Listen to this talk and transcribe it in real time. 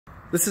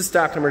This is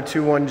stock number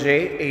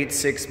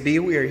 21J86B.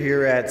 We are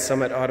here at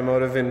Summit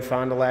Automotive in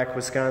Fond du Lac,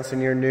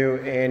 Wisconsin, your new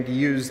and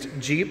used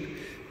Jeep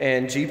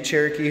and Jeep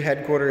Cherokee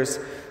headquarters.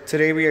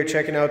 Today we are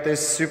checking out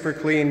this super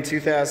clean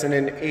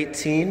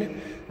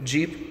 2018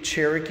 Jeep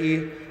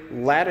Cherokee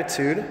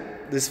Latitude.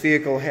 This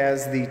vehicle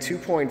has the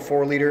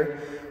 2.4 liter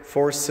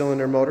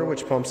four-cylinder motor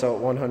which pumps out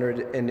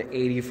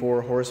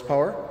 184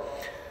 horsepower.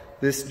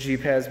 This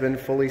Jeep has been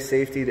fully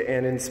safetied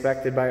and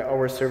inspected by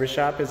our service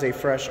shop as a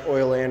fresh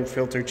oil and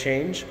filter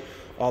change.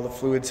 All the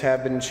fluids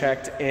have been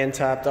checked and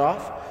topped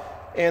off,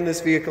 and this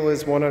vehicle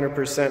is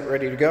 100%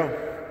 ready to go.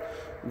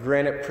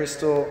 Granite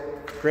Crystal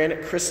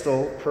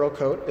Pearl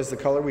Coat is the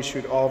color. We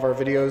shoot all of our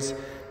videos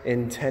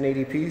in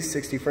 1080p,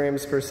 60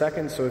 frames per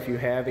second, so if you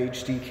have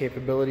HD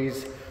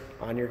capabilities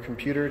on your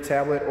computer,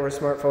 tablet, or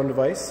smartphone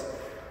device,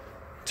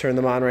 turn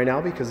them on right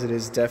now because it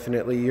is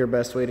definitely your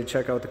best way to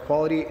check out the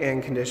quality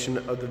and condition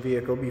of the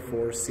vehicle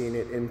before seeing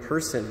it in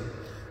person.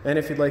 And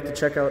if you'd like to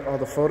check out all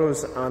the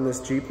photos on this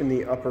Jeep, in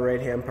the upper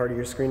right hand part of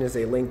your screen is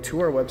a link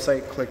to our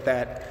website. Click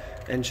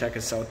that and check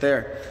us out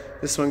there.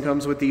 This one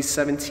comes with these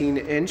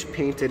 17-inch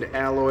painted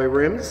alloy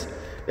rims.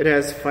 It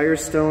has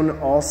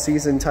Firestone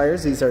all-season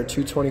tires. These are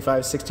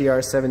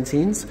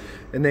 225/60R17s,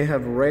 and they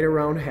have right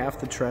around half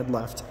the tread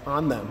left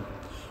on them.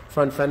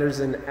 Front fender's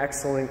in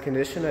excellent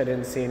condition. I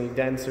didn't see any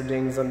dents or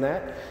dings on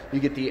that. You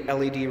get the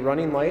LED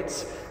running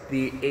lights,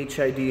 the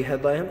HID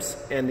headlamps,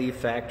 and the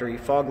factory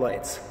fog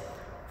lights.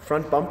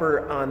 Front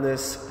bumper on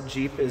this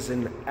Jeep is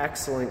in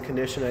excellent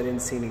condition. I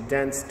didn't see any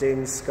dents,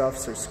 dings,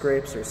 scuffs, or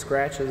scrapes, or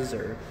scratches,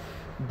 or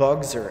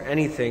bugs, or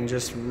anything.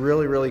 Just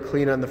really, really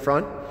clean on the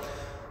front.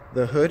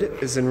 The hood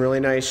is in really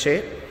nice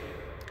shape.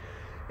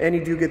 And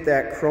you do get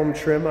that chrome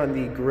trim on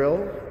the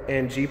grille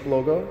and Jeep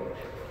logo,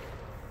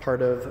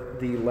 part of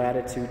the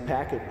Latitude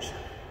package.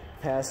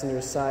 Passenger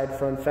side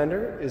front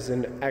fender is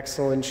in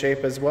excellent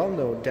shape as well.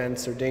 No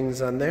dents or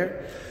dings on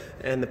there.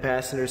 And the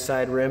passenger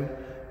side rim,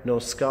 no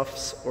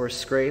scuffs or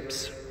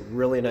scrapes,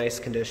 really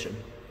nice condition.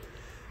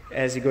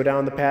 As you go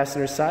down the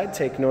passenger side,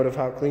 take note of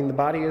how clean the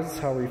body is,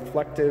 how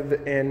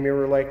reflective and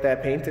mirror-like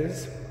that paint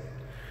is.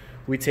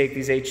 We take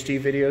these HD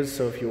videos,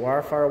 so if you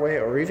are far away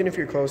or even if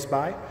you're close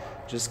by,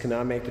 just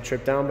cannot make the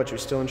trip down, but you're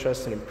still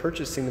interested in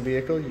purchasing the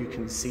vehicle, you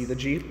can see the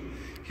Jeep,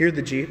 hear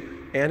the Jeep,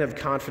 and have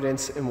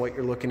confidence in what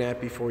you're looking at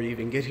before you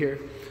even get here,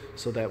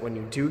 so that when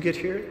you do get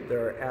here,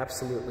 there are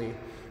absolutely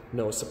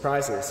no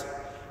surprises.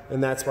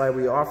 And that's why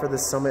we offer the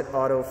Summit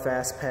Auto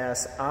Fast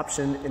Pass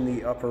option in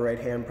the upper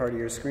right-hand part of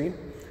your screen.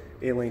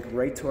 A link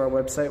right to our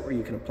website where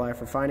you can apply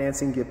for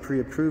financing, get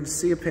pre-approved,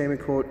 see a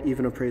payment quote,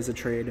 even appraise a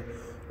trade,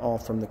 all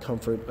from the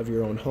comfort of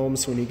your own home.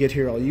 So when you get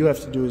here, all you have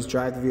to do is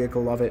drive the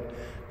vehicle, love it,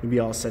 and be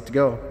all set to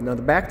go. Now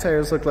the back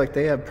tires look like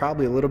they have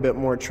probably a little bit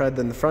more tread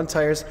than the front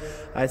tires.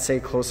 I'd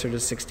say closer to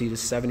 60 to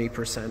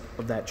 70%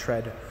 of that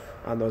tread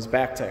on those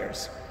back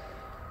tires.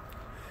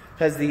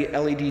 Has the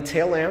LED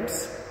tail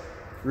lamps.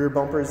 Rear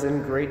bumper is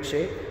in great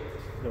shape.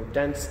 No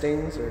dents,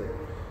 stings, or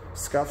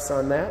scuffs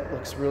on that.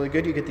 Looks really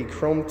good. You get the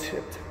chrome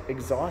tipped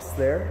exhaust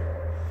there.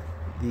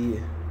 The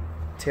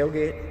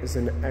tailgate is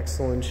in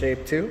excellent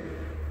shape too.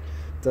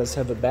 Does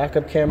have a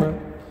backup camera.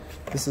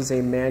 This is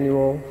a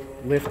manual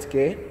lift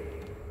gate.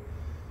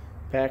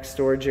 Back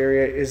storage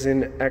area is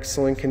in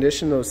excellent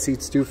condition. Those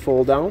seats do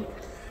fold down.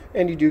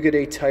 And you do get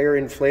a tire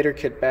inflator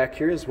kit back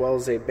here, as well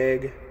as a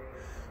bag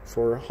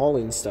for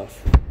hauling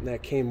stuff. And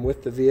that came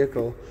with the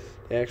vehicle.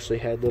 They actually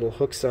had little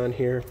hooks on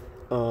here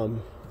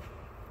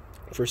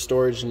for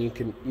storage, and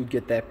you'd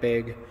get that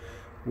bag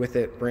with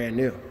it brand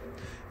new.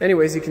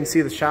 Anyways, you can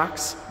see the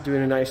shocks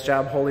doing a nice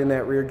job holding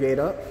that rear gate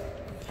up.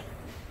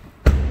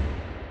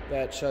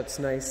 That shuts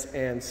nice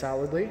and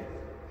solidly.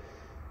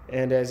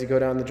 And as you go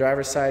down the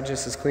driver's side,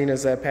 just as clean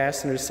as that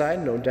passenger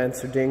side. No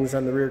dents or dings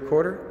on the rear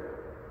quarter.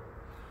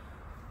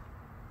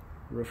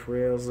 Roof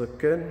rails look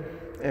good.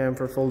 And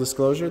for full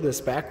disclosure,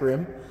 this back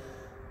rim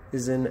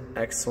is in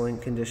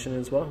excellent condition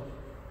as well.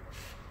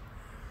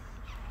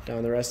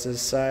 Down the rest of the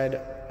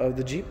side of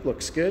the Jeep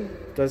looks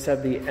good. Does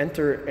have the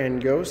enter and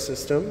go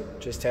system.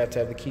 Just have to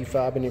have the key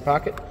fob in your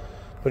pocket.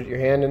 Put your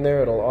hand in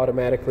there, it'll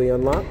automatically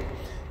unlock.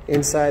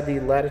 Inside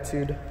the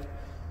Latitude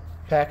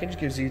package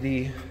gives you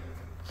the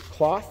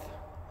cloth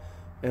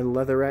and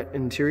leatherette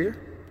interior.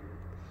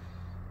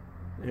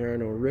 There are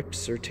no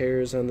rips or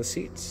tears on the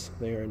seats.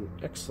 They are in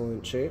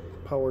excellent shape.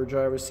 Power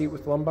driver seat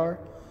with lumbar.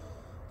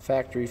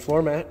 Factory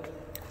floor mat.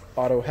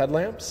 Auto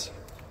headlamps.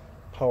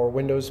 Power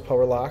windows,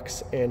 power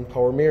locks, and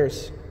power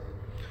mirrors.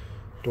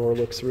 Door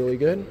looks really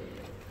good.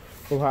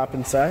 We'll hop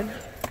inside.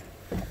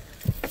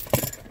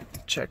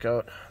 Check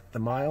out the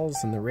miles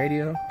and the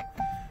radio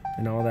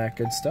and all that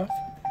good stuff.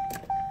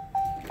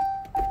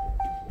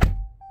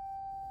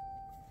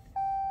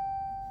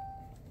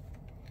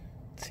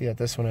 See that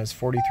this one has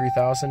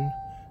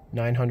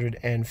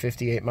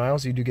 43,958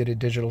 miles. You do get a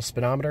digital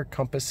speedometer,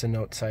 compass, and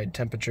outside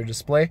temperature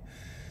display.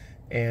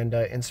 And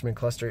instrument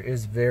cluster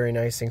is very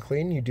nice and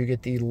clean. You do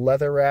get the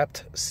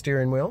leather-wrapped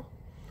steering wheel.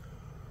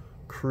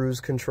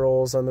 Cruise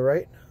controls on the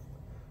right.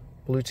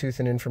 Bluetooth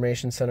and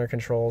information center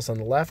controls on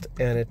the left,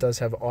 and it does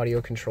have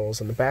audio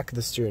controls on the back of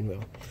the steering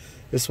wheel.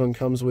 This one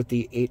comes with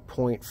the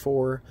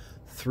 8.4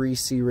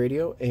 3C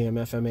radio, AM,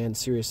 FM, and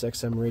Sirius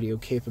XM radio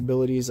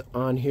capabilities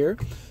on here.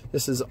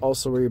 This is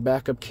also where your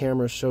backup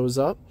camera shows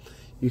up.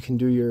 You can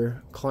do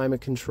your climate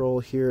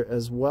control here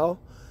as well,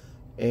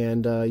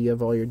 and you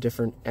have all your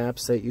different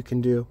apps that you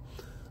can do.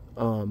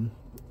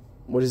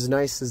 What is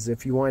nice is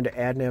if you wanted to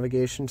add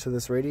navigation to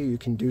this radio, you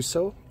can do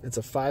so. It's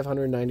a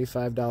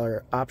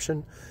 $595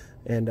 option,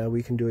 and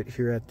we can do it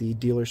here at the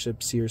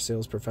dealership. See your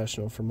sales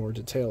professional for more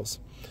details.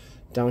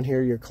 Down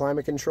here, your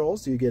climate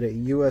controls. You get a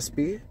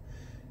USB,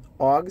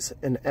 AUX,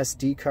 and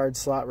SD card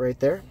slot right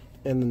there,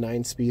 and the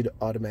 9-speed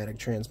automatic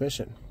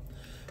transmission.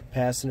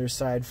 Passenger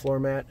side floor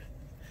mat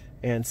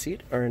and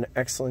seat are in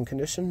excellent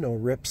condition. No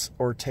rips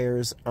or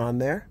tears on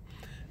there.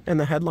 And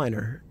the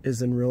headliner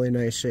is in really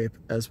nice shape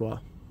as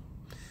well.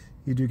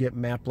 You do get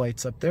map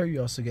lights up there.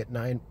 You also get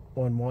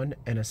 911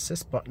 and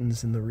assist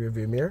buttons in the rear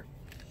view mirror.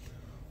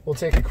 We'll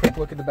take a quick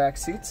look at the back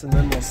seats, and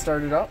then we'll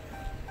start it up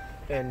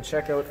and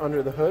check out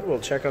under the hood. We'll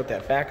check out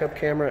that backup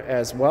camera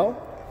as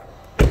well.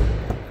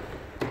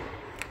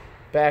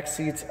 Back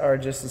seats are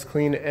just as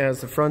clean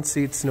as the front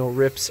seats. No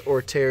rips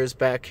or tears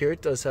back here.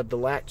 It does have the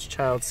Latch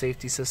child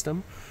safety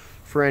system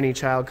for any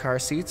child car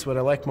seats. What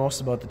I like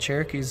most about the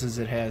Cherokees is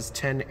it has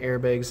 10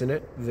 airbags in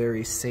it.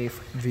 Very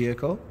safe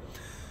vehicle.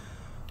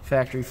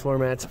 Factory floor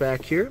mats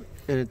back here,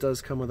 and it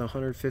does come with a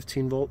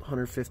 115 volt,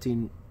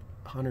 150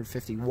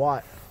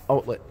 watt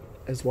outlet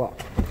as well.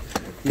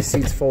 These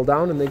seats fold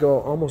down and they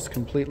go almost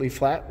completely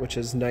flat, which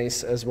is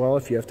nice as well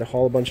if you have to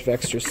haul a bunch of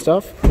extra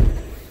stuff,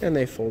 and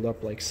they fold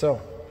up like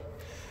so.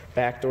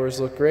 Back doors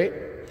look great.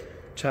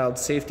 Child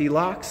safety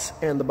locks,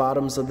 and the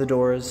bottoms of the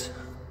doors,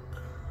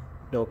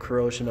 no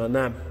corrosion on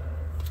them.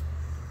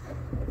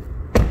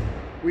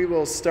 We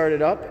will start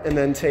it up and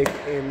then take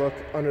a look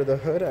under the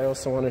hood. I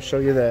also want to show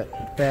you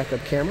that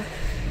backup camera.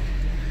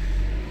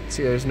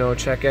 See, there's no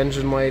check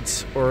engine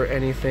lights or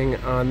anything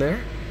on there.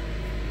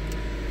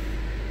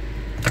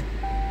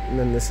 And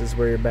then this is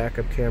where your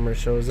backup camera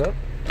shows up.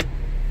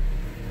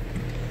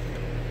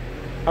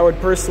 I would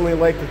personally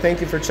like to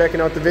thank you for checking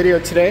out the video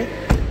today.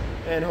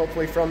 And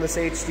hopefully from this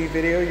HD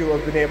video, you will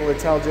have been able to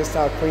tell just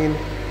how clean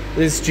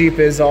this Jeep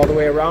is all the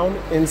way around,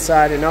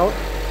 inside and out.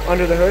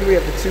 Under the hood, we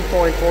have the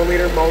 2.4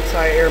 liter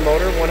multi-air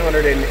motor,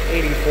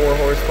 184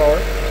 horsepower.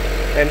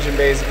 Engine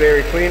bay is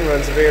very clean,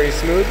 runs very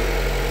smooth.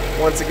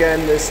 Once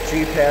again, this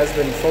Jeep has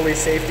been fully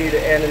safetied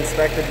and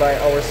inspected by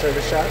our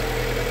service shop.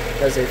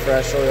 Has a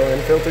fresh oil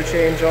and filter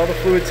change. All the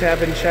fluids have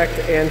been checked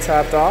and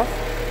topped off.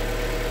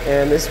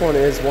 And this one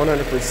is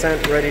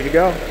 100% ready to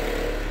go.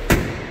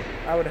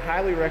 I would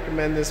highly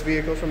recommend this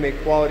vehicle from a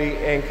quality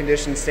and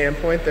condition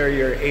standpoint. There are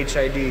your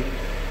HID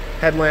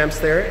headlamps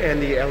there and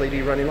the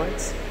LED running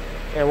lights.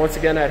 And once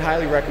again, I'd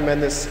highly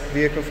recommend this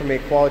vehicle from a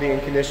quality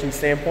and condition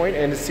standpoint.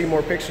 And to see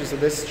more pictures of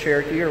this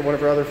Cherokee or one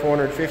of our other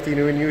 450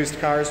 new and used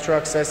cars,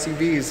 trucks,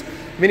 SUVs,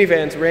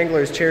 minivans,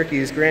 Wranglers,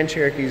 Cherokees, Grand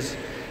Cherokees,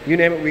 you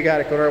name it, we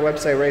got it. Go to our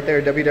website right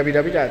there,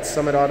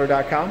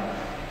 www.summitauto.com.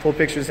 Full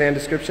pictures and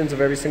descriptions of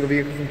every single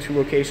vehicle from 2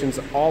 locations,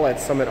 all at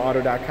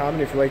summitauto.com.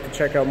 And if you'd like to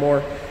check out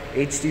more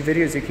HD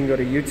videos, you can go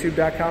to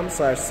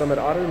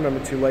youtube.com/summitauto.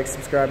 Remember to like,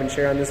 subscribe, and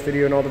share on this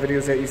video and all the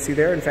videos that you see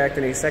there. In fact,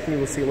 in a second, you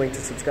will see a link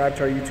to subscribe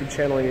to our YouTube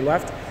channel on your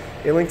left.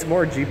 A link to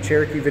more Jeep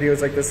Cherokee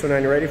videos like this one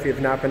on your right. If you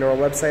have not been to our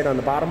website, on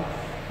the bottom,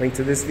 link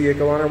to this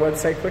vehicle on our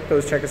website. Click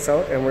those, check us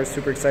out, and we're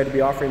super excited to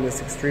be offering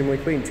this extremely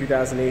clean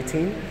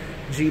 2018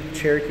 Jeep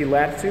Cherokee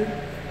Latitude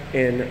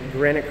in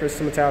granite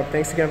crystal metallic.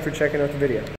 Thanks again for checking out the video.